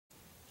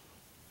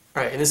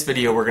Alright, in this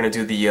video we're going to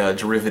do the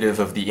derivative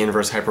of the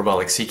inverse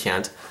hyperbolic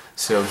secant.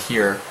 So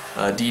here,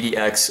 d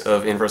dx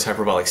of inverse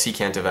hyperbolic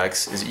secant of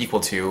x is equal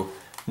to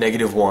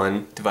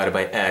 -1 divided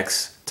by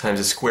x times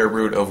the square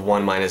root of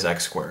 1 minus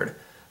x squared.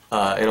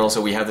 And also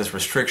we have this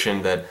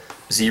restriction that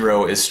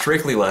 0 is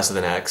strictly less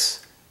than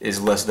x is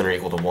less than or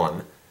equal to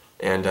 1.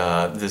 And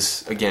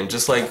this, again,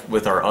 just like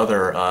with our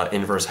other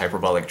inverse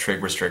hyperbolic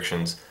trig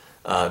restrictions,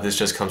 this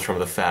just comes from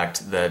the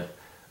fact that,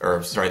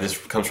 this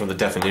comes from the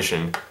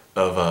definition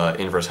of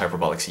inverse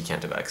hyperbolic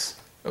secant of x.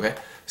 Okay,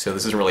 so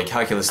this isn't really a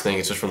calculus thing,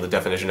 it's just from the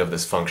definition of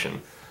this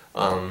function.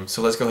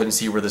 So let's go ahead and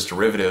see where this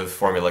derivative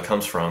formula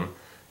comes from,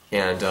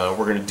 and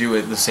we're going to do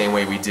it the same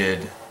way we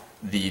did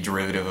the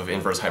derivative of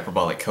inverse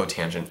hyperbolic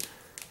cotangent.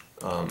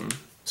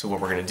 So what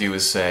we're going to do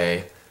is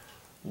say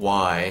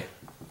y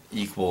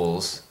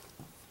equals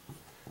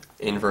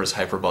inverse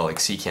hyperbolic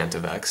secant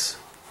of x.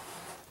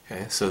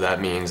 Okay, so that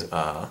means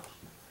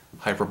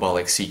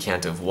hyperbolic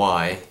secant of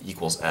y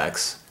equals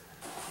x.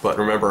 But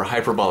remember,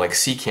 hyperbolic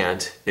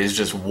secant is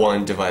just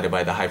 1 divided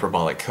by the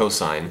hyperbolic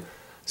cosine.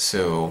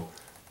 So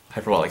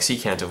hyperbolic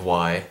secant of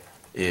y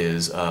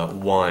is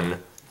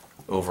 1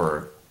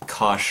 over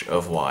cosh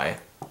of y.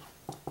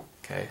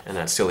 Okay, and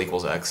that still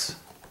equals x.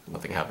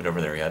 Nothing happened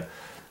over there yet.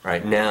 All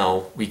right,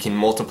 now we can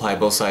multiply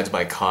both sides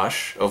by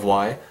cosh of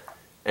y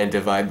and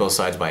divide both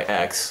sides by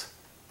x.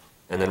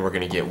 And then we're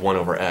going to get 1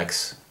 over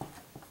x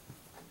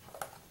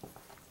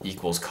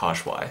equals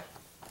cosh y.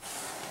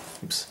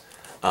 Oops.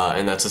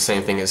 And that's the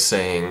same thing as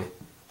saying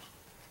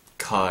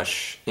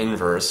cosh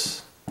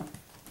inverse,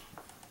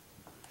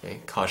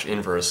 cosh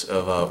inverse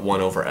of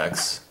 1 over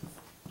x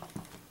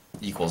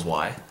equals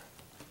y.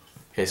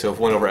 Okay, so if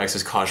 1 over x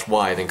is cosh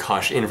y, then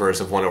cosh inverse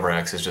of 1 over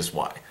x is just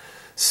y.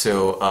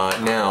 So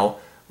now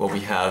what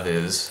we have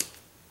is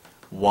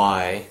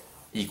y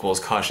equals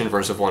cosh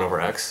inverse of 1 over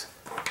x,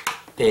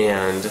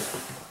 and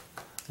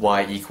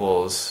y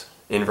equals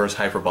inverse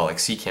hyperbolic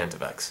secant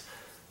of x.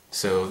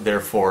 So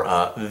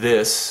therefore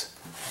this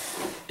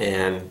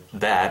and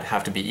that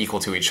have to be equal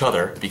to each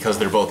other because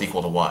they're both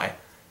equal to y.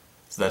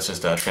 So that's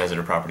just a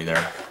transitive property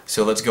there.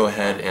 So let's go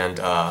ahead and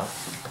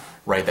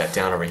write that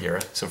down over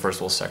here. So first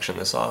we'll section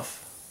this off.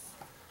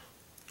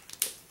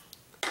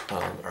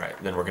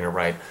 Alright, then we're going to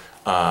write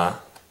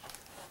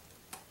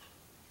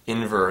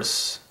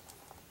inverse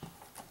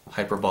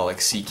hyperbolic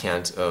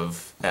secant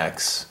of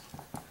x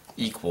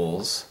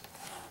equals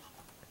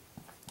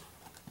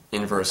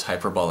inverse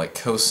hyperbolic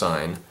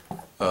cosine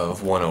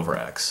of 1 over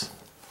x.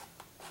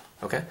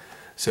 Okay,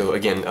 so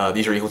again,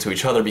 these are equal to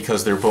each other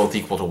because they're both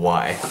equal to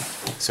y.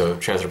 So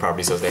transitive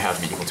property says they have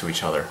to be equal to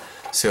each other.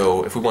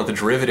 So if we want the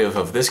derivative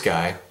of this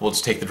guy, we'll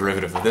just take the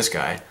derivative of this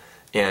guy.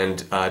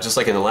 And just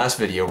like in the last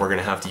video, we're going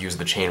to have to use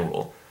the chain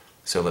rule.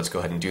 So let's go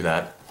ahead and do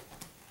that.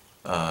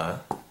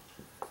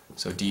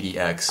 So d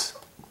dx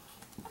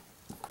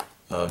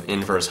of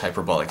inverse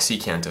hyperbolic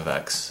secant of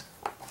x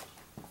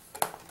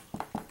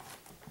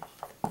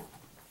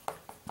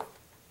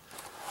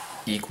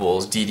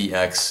equals d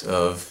dx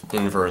of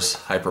inverse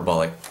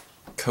hyperbolic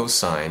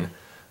cosine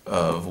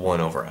of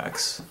 1 over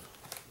x.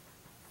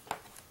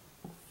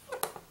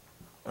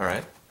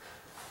 Alright.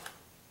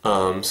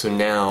 So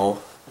now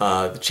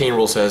the chain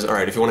rule says,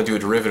 alright, if you want to do a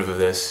derivative of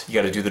this, you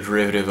got to do the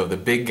derivative of the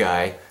big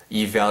guy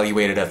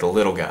evaluated at the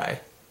little guy,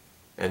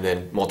 and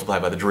then multiply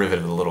by the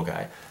derivative of the little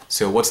guy.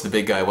 So what's the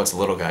big guy, what's the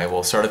little guy?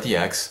 Well, start at the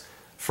x.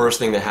 First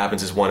thing that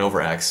happens is 1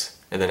 over x,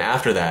 and then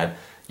after that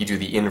you do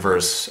the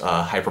inverse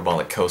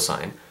hyperbolic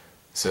cosine.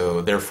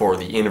 So therefore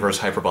the inverse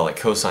hyperbolic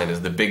cosine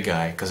is the big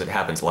guy because it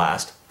happens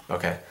last.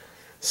 Okay,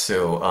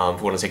 so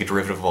if we want to take a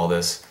derivative of all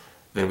this,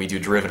 then we do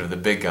derivative of the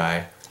big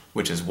guy,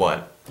 which is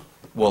what?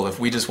 Well, if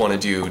we just want to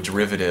do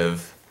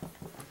derivative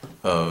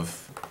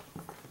of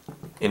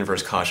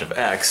inverse cosh of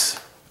x,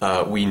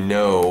 we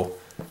know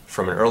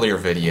from an earlier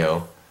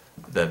video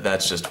that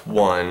that's just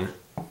 1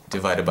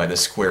 divided by the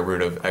square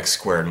root of x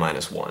squared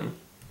minus 1.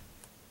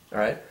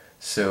 Alright,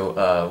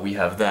 so we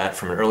have that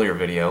from an earlier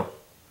video.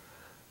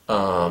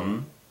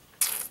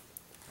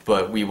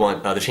 But we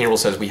want, the chain rule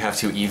says we have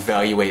to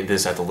evaluate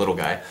this at the little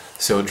guy.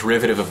 So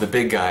derivative of the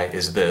big guy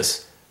is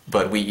this,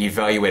 but we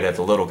evaluate at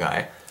the little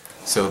guy.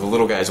 So the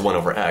little guy is 1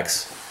 over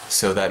x.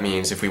 So that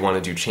means if we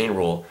want to do chain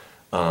rule,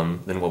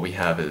 then what we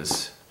have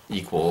is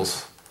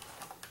equals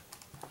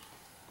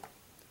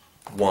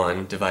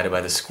 1 divided by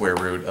the square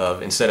root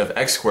of, instead of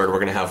x squared, we're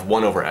going to have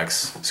 1 over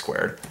x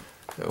squared.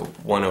 So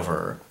 1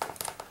 over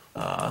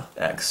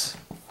x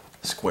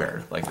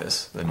squared, like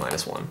this, then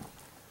minus 1.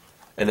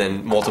 And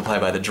then multiply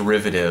by the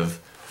derivative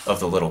of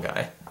the little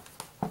guy.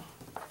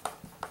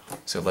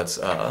 So let's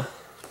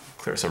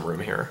clear some room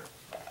here.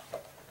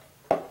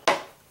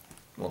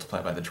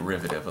 Multiply by the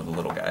derivative of the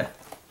little guy.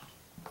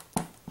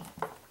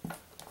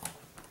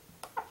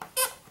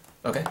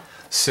 Okay,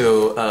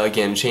 so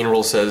again, chain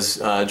rule says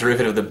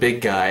derivative of the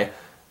big guy,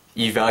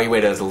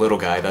 evaluate as the little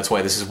guy. That's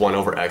why this is 1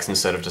 over x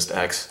instead of just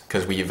x,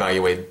 because we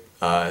evaluate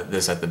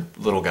this at the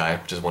little guy,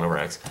 which is 1 over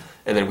x.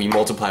 And then we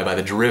multiply by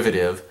the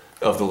derivative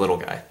of the little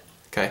guy.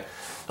 Okay,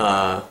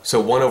 so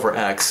 1 over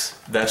x,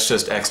 that's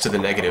just x to the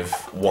negative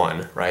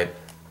 1, right?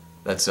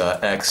 That's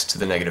x to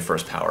the negative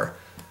first power.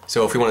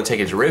 So if we want to take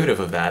a derivative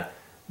of that,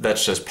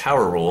 that's just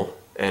power rule,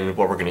 and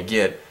what we're going to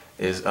get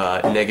is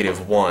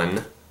negative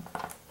 1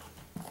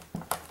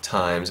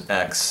 times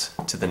x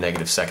to the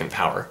negative second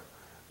power,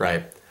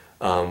 right?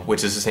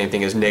 Which is the same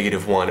thing as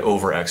negative 1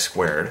 over x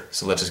squared.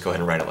 So let's just go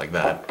ahead and write it like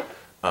that.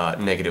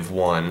 Negative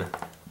 1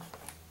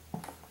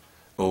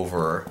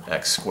 over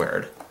x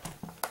squared.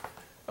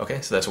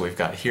 Okay, so that's what we've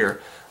got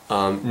here.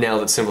 Now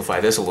let's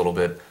simplify this a little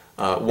bit.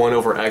 1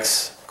 over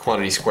x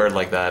quantity squared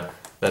like that,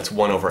 that's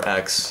 1 over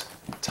x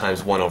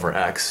times 1 over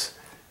x,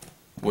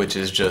 which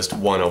is just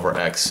 1 over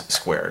x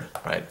squared,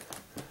 right?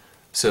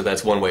 So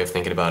that's one way of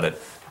thinking about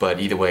it, but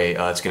either way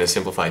it's going to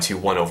simplify to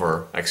 1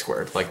 over x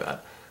squared, like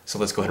that. So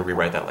let's go ahead and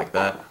rewrite that like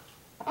that.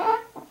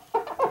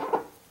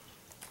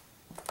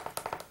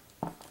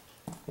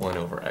 1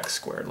 over x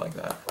squared, like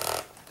that.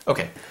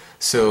 Okay,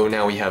 so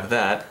now we have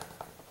that.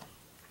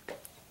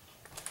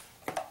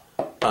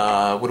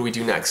 What do we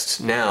do next?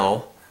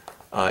 Now,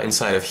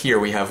 inside of here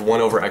we have 1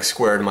 over x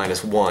squared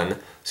minus 1,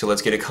 so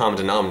let's get a common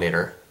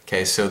denominator.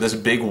 Okay, so this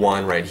big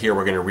 1 right here,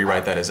 we're going to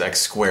rewrite that as x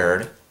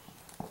squared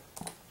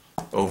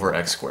over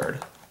x squared.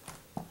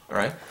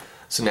 Alright,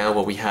 so now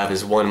what we have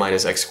is 1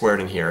 minus x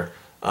squared in here,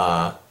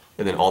 and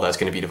then all that's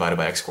going to be divided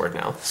by x squared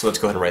now. So let's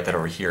go ahead and write that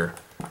over here.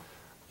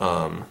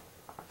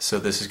 So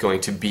this is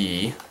going to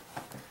be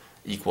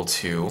equal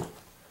to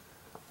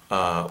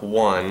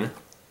 1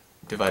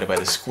 divided by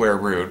the square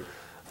root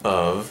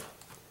of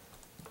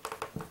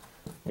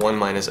 1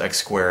 minus x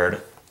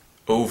squared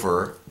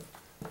over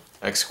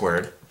x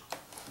squared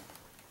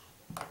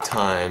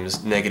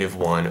times negative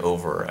 1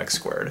 over x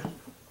squared.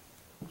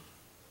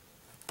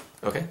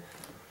 Okay.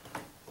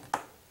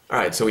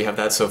 Alright, so we have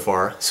that so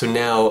far. So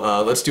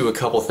now let's do a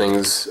couple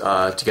things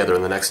together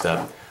in the next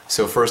step.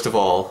 So first of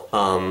all,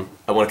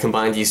 I want to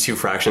combine these two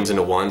fractions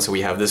into one. So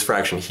we have this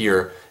fraction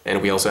here,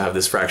 and we also have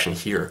this fraction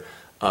here.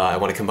 I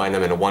want to combine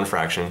them into one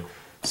fraction.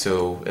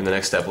 So in the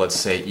next step, let's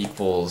say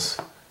equals,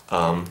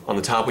 on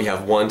the top we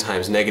have 1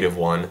 times negative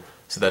 1,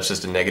 so that's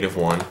just a negative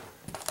 1. And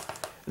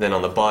then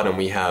on the bottom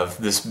we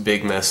have this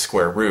big mess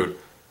square root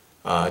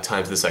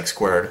times this x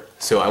squared.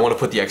 So I want to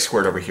put the x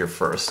squared over here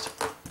first.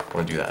 I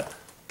want to do that.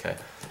 Okay.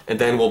 And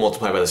then we'll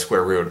multiply by the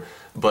square root.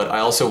 But I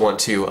also want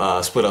to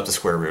split up the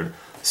square root.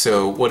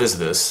 So what is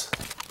this?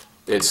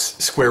 It's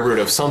square root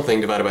of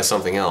something divided by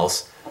something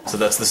else. So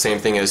that's the same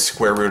thing as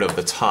square root of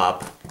the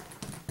top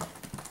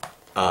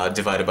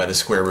divided by the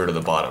square root of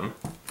the bottom.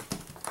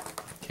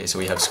 Okay, so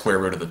we have square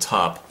root of the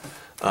top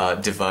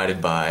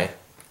divided by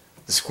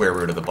the square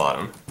root of the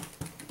bottom.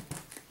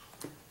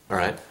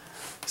 Alright,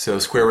 so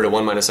square root of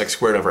 1 minus x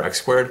squared over x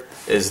squared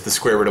is the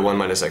square root of 1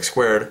 minus x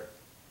squared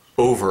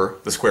over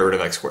the square root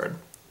of x squared.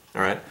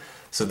 Alright,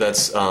 so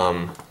that's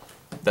how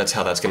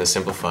that's going to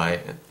simplify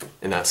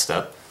in that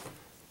step.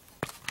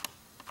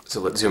 So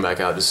let's zoom back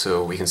out just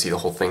so we can see the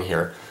whole thing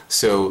here.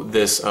 So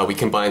this, we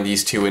combined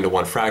these two into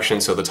one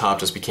fraction, so the top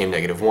just became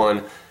negative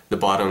 1. The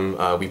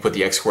bottom, we put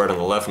the x squared on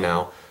the left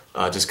now,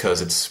 just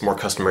because it's more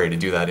customary to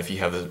do that if you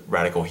have the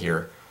radical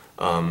here.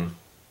 And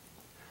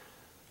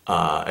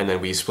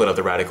then we split up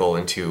the radical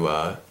into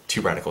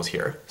two radicals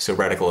here. So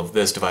radical of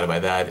this divided by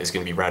that is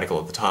going to be radical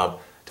of the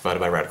top divided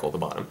by radical of the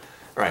bottom.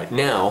 Alright,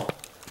 now,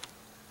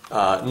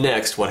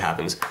 next what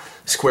happens?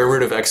 Square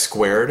root of x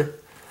squared,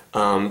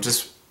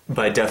 just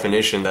by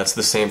definition, that's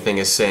the same thing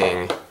as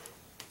saying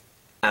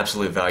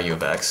absolute value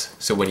of x.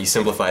 So when you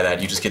simplify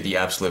that, you just get the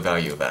absolute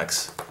value of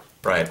x,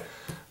 right?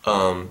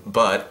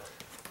 But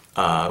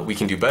we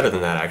can do better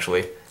than that,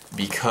 actually,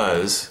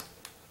 because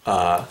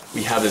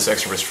we have this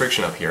extra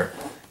restriction up here.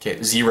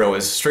 Okay, 0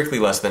 is strictly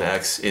less than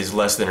x is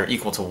less than or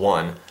equal to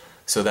 1.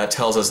 So that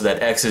tells us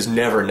that x is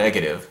never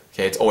negative.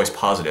 Okay, it's always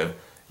positive.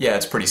 Yeah,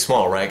 it's pretty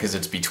small, right? Because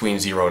it's between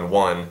 0 and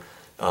 1.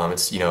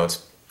 It's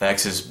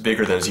x is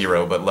bigger than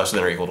 0, but less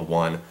than or equal to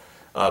 1.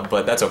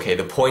 But that's okay.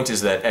 The point is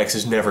that x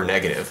is never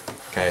negative.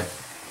 Okay,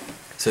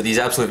 so these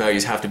absolute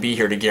values have to be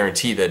here to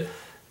guarantee that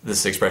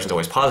this expression is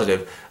always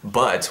positive.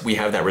 But we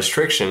have that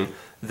restriction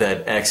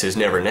that x is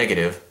never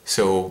negative,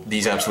 so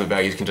these absolute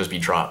values can just be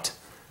dropped,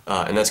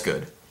 and that's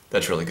good.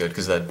 That's really good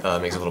because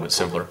that makes it a little bit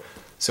simpler.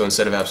 So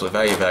instead of absolute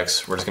value of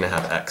x, we're just going to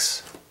have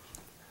x.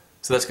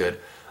 So that's good.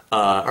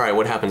 Alright,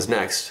 what happens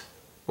next?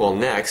 Well,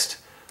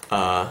 next,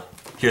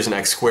 here's an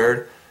x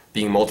squared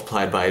being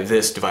multiplied by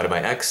this divided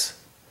by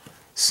x.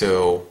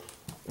 So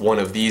one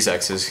of these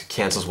x's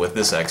cancels with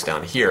this x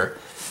down here,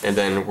 and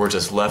then we're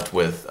just left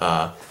with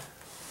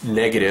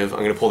negative. I'm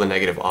going to pull the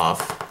negative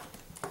off.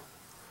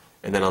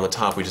 And then on the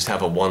top we just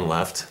have a 1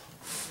 left.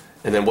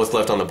 And then what's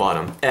left on the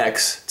bottom?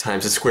 X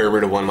times the square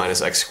root of 1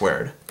 minus x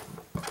squared.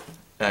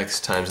 X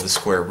times the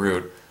square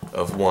root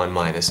of 1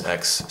 minus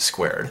x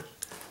squared.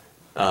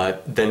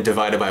 Then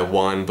divided by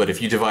 1, but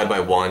if you divide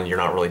by 1, you're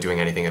not really doing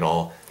anything at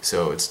all,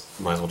 so it's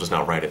might as well just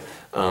not write it.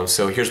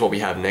 So here's what we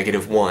have,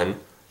 negative 1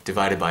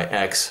 divided by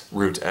x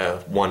root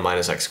of 1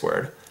 minus x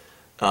squared.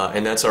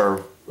 And that's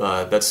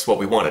what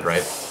we wanted,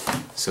 right?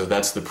 So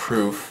that's the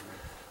proof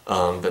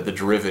that the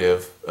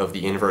derivative of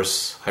the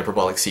inverse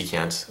hyperbolic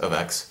secant of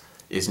x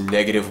is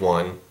negative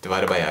 1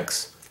 divided by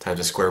x times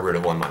the square root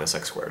of 1 minus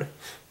x squared.